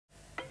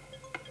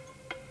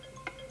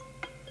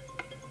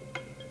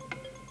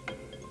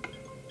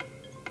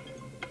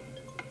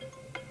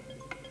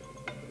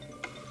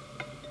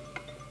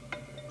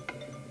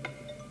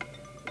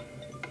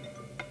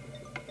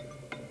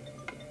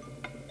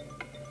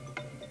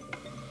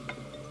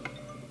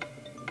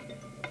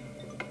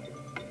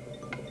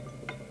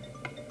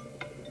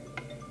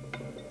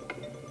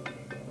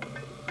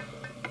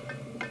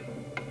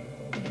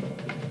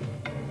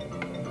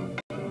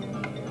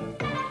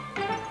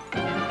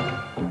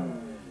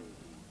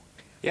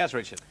Yes,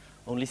 Richard.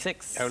 Only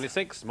 6. Only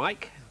 6.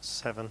 Mike?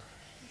 7. It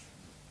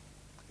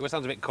always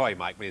sounds a bit coy,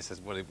 Mike, when he says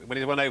when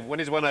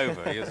he's won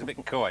over. He's a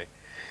bit coy.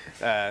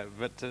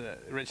 But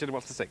Richard,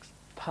 what's the 6?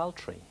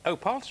 Paltry. Oh,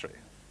 paltry.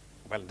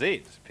 Well,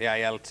 indeed.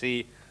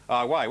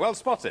 P-I-L-T-R-Y. Well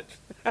spotted.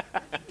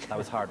 That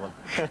was a hard one.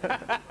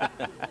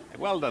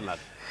 Well done, lad.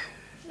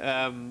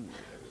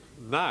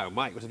 Now,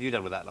 Mike, what have you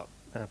done with that lot?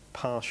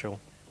 Partial.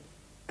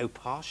 Oh,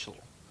 partial.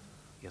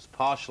 Yes,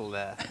 partial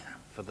there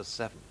for the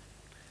 7.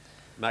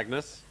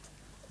 Magnus?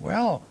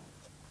 Well,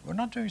 we're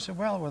not doing so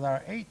well with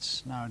our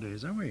 8s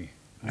nowadays, are we?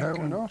 No,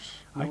 we're not.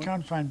 I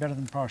can't find better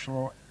than partial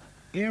or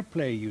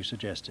airplay, you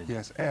suggested.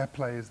 Yes,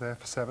 airplay is there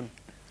for 7.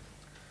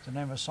 It's the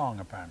name of a song,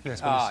 apparently. Yes,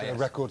 but yes. a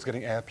record's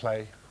getting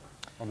airplay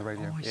on the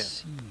radio. Oh, I Yeah.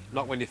 see.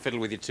 Not when you fiddle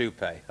with your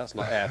toupee. That's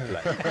not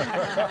airplay.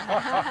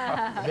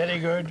 Very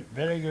good,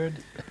 very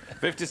good.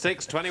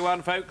 56,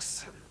 21,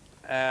 folks.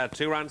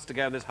 2 rounds to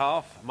go in this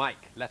half.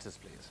 Mike, letters,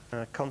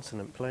 please.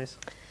 Consonant, please.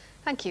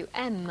 Thank you.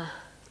 M.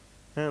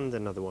 And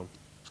another one.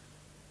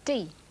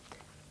 D.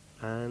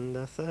 And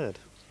a third.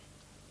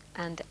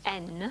 And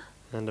N.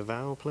 And a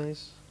vowel,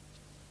 please.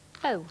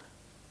 O.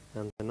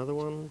 And another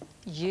one.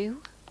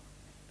 U.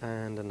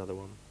 And another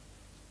one.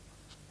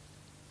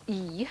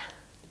 E.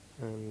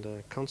 And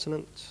a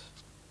consonant.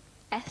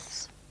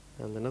 S.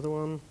 And another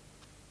one.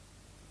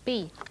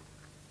 B.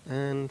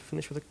 And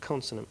finish with a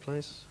consonant,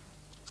 please.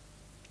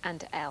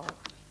 And L.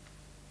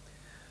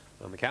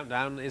 And the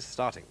countdown is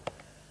starting.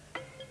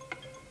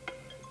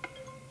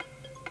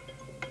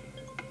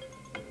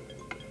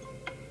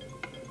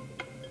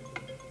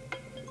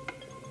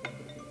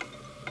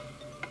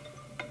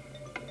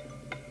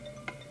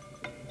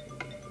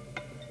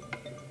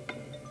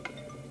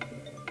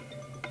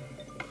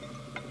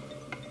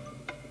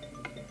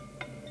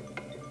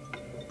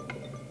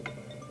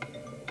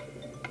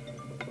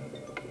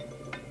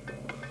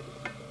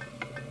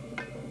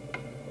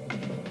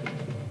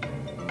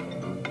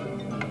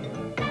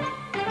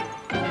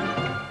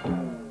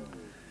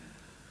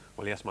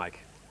 Well, yes, Mike.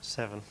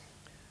 7.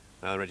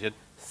 Now, Richard.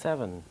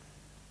 7.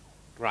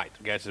 Right,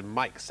 go to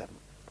Mike 7.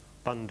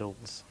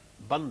 Bundles.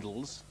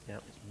 Bundles.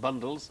 Yep.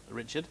 Bundles,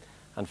 Richard.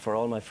 And for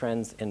all my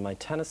friends in my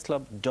tennis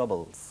club,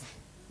 doubles.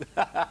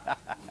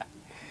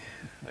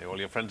 All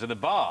your friends in the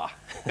bar.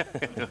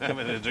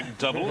 When they drink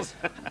doubles.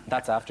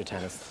 That's after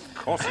tennis. Of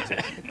course it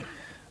is.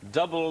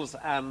 Doubles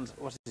and,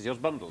 what is yours,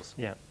 bundles?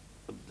 Yeah.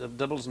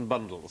 Doubles and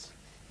bundles.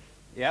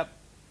 Yep.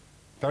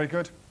 Very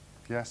good.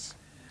 Yes.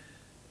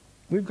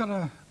 We've got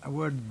a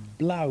word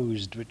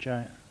bloused, which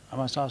I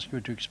must ask you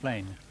to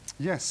explain.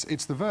 Yes,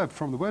 it's the verb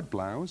from the word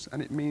blouse,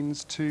 and it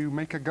means to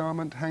make a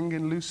garment hang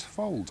in loose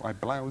folds. I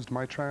bloused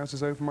my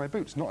trousers over my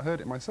boots. Not heard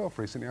it myself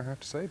recently, I have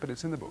to say, but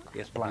it's in the book.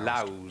 Yes, bloused.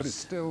 blouse. But it's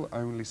still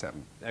only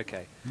 7.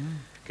 Okay.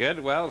 Good.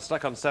 Well,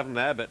 stuck on 7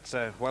 there, but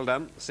well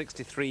done.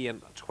 63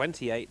 and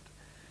 28.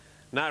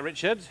 Now,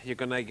 Richard, you're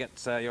going to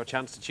get your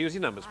chance to choose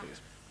your numbers,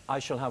 please. I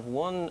shall have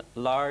 1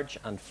 large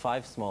and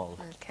 5 small.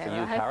 Okay, For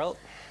you, well, Carol.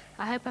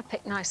 I hope I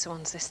pick nicer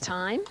ones this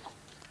time.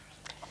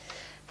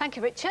 Thank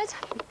you, Richard.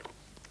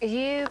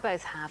 You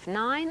both have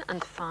 9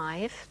 and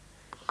 5,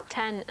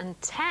 10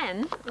 and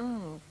 10.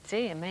 Oh,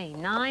 dear me.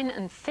 9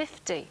 and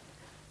 50.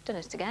 Done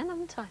it again,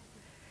 haven't I?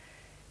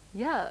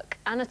 Yuck.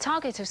 And a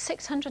target of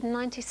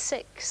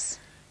 696.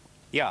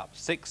 Yeah,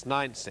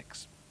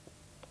 696.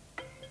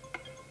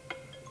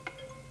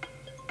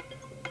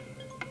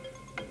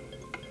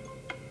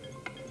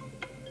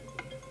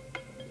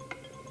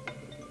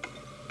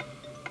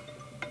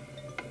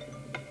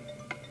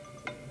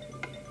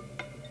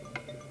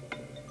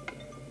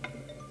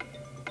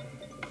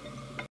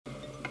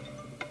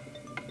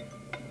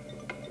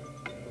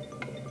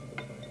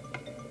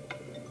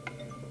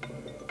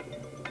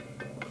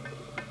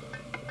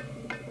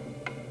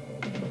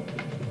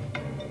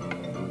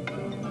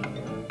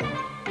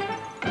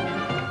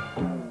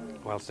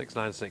 Well,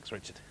 696,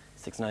 Richard.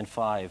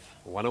 695.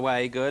 1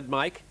 away. Good,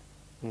 Mike.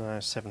 No,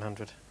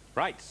 700.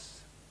 Right.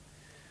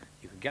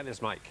 You can get this,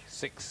 Mike.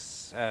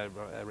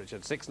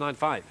 Richard,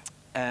 695.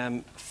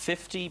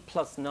 50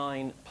 plus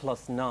 9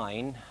 plus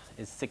 9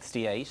 is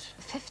 68.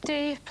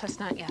 50 plus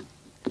 9, yeah.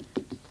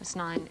 Plus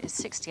 9 is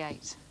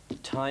 68.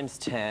 Times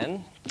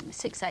 10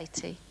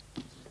 680.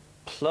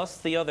 plus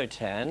the other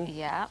 10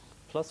 Yeah.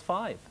 plus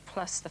 5.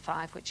 Plus the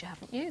 5, which you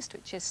haven't used,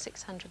 which is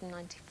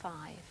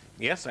 695.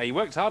 Yes, he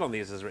worked hard on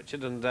these, as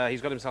Richard, and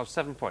he's got himself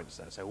 7 points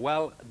there. So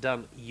well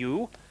done,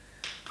 you.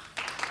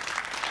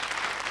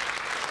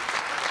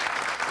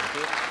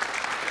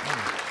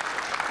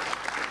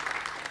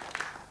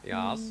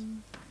 Yes.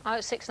 Oh,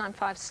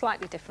 695,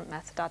 slightly different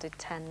method. I did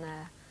 10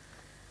 there,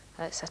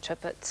 etc.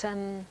 But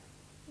no,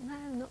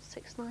 not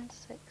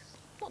 696.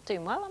 Not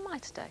doing well, am I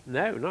today?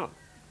 No, not.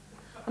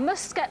 I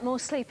must get more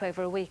sleep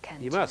over a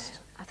weekend. You must.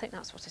 I think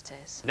that's what it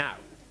is. Now,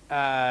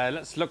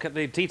 let's look at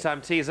the tea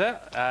time teaser,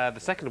 the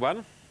second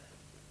one.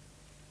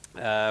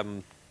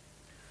 The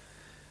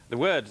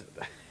word,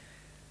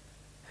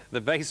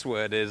 the base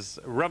word is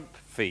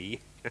rumpfee.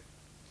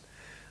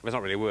 It's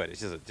not really a word,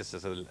 it's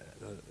just a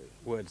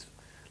words,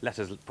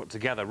 letters put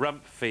together,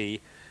 rumpfee.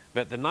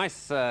 But the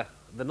nice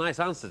the nice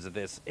answer to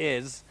this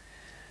is,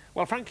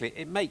 well, frankly,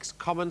 it makes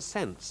common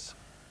sense.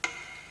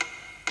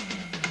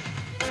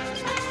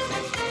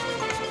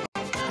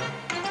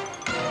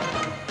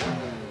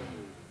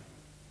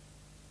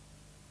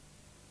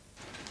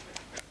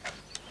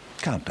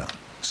 Countdown,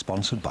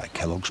 sponsored by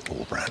Kellogg's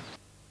All Brand.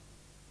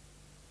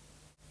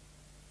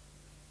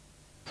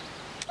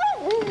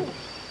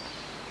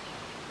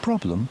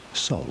 Problem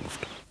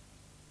solved.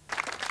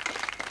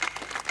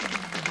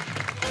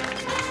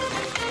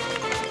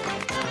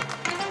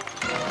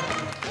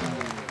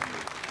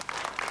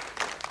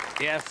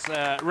 Yes,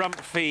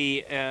 rump fee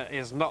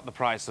is not the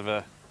price of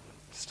a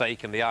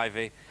steak in the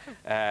Ivy.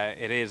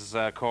 It is,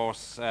 of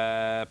course,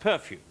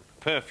 perfume.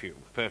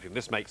 Perfume.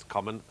 This makes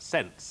common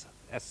sense.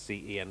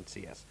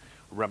 S-C-E-N-T-S.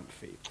 Rump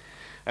fee.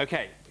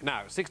 OK,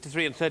 now,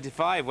 63 and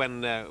 35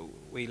 when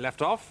we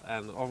left off,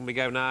 and on we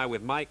go now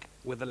with Mike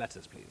with the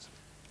letters, please.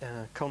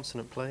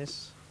 Consonant,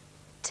 please.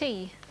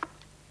 T.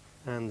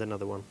 And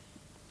another one.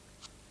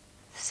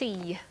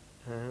 C.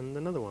 And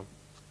another one.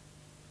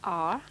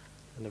 R.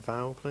 And a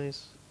vowel,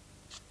 please.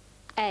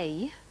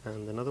 A.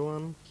 And another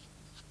one.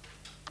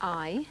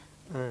 I.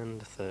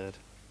 And a third.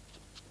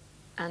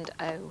 And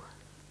O.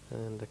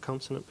 And a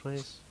consonant,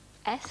 please.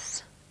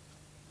 S.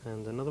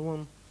 And another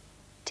one.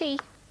 T.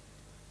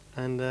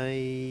 And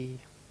a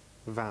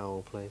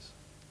vowel, please.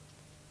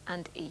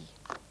 And E.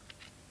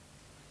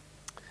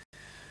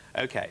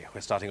 OK,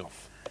 we're starting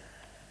off.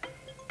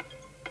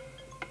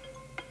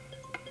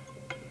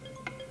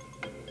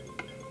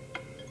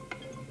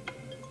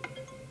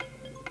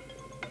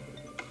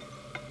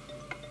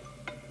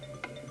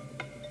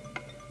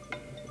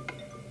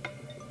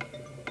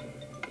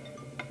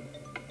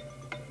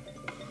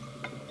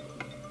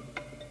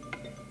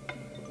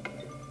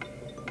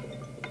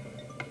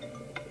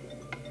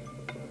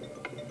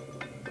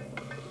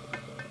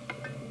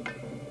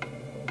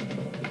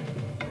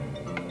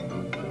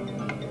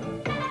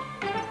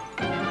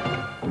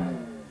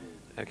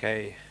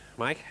 OK,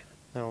 Mike?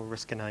 I'll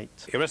risk an 8.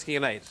 You're risking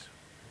an 8.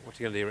 What are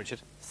you going to do, Richard?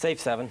 Safe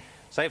 7.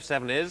 Safe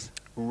 7 is?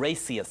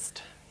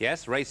 Raciest.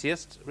 Yes,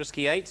 raciest.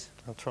 Risky 8?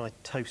 I'll try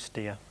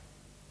toastier.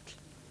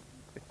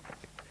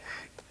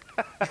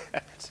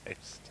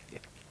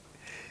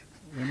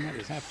 We're not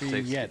happy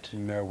Tasty. yet.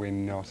 No, we're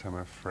not, I'm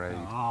afraid.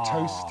 Ah.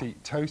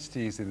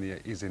 Toasty is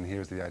in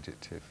here as the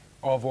adjective.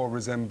 Of or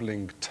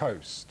resembling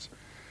toast.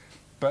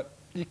 But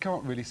you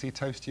can't really see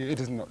toasty. It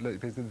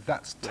isn't.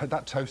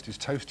 That toast is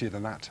toastier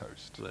than that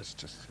toast. It's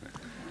just,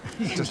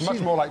 it's just much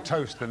more like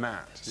toast than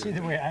that. See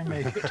the way I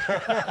make it.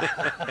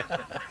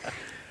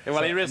 Well,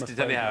 So he risked I'm it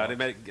anyhow,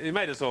 afraid and it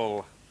made us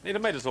all. It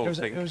made us all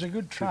think. It was a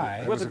good try.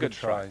 It was a good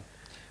try.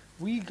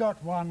 We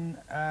got one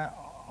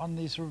on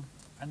the sort of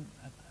an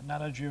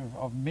analogy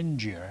of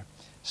Mingier,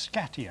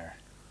 scattier.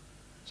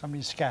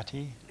 Somebody's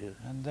scatty,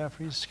 and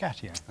therefore he's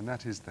scattier. And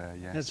that is there,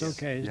 yes. That's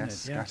okay, isn't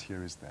yes, it? Yeah.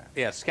 Scattier is there.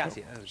 Yeah,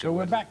 scatia. So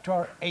we're back to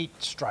our 8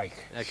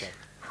 strike. OK.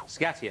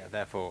 Scatia,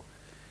 therefore.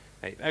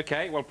 8.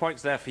 OK, well,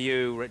 points there for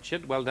you,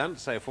 Richard. Well done.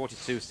 So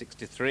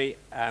 42-63,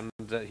 and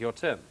your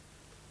turn.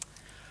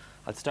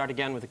 I'll start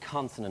again with a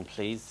consonant,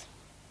 please.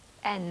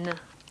 N.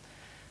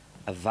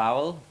 A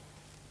vowel,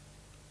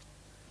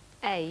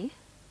 A.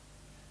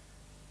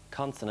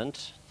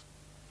 consonant,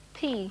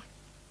 P.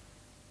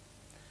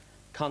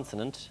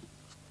 consonant,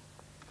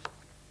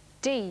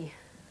 D.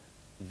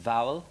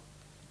 vowel,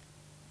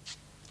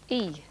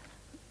 E.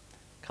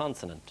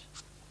 consonant,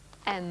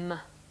 M.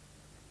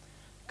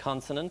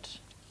 consonant,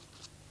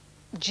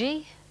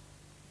 G.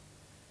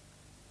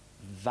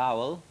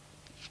 vowel,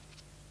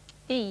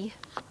 E.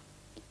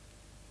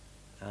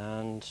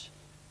 and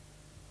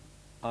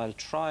I'll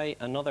try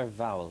another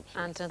vowel, please.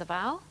 And another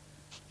vowel.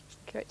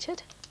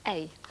 Richard.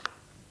 A.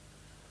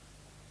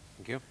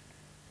 Thank you.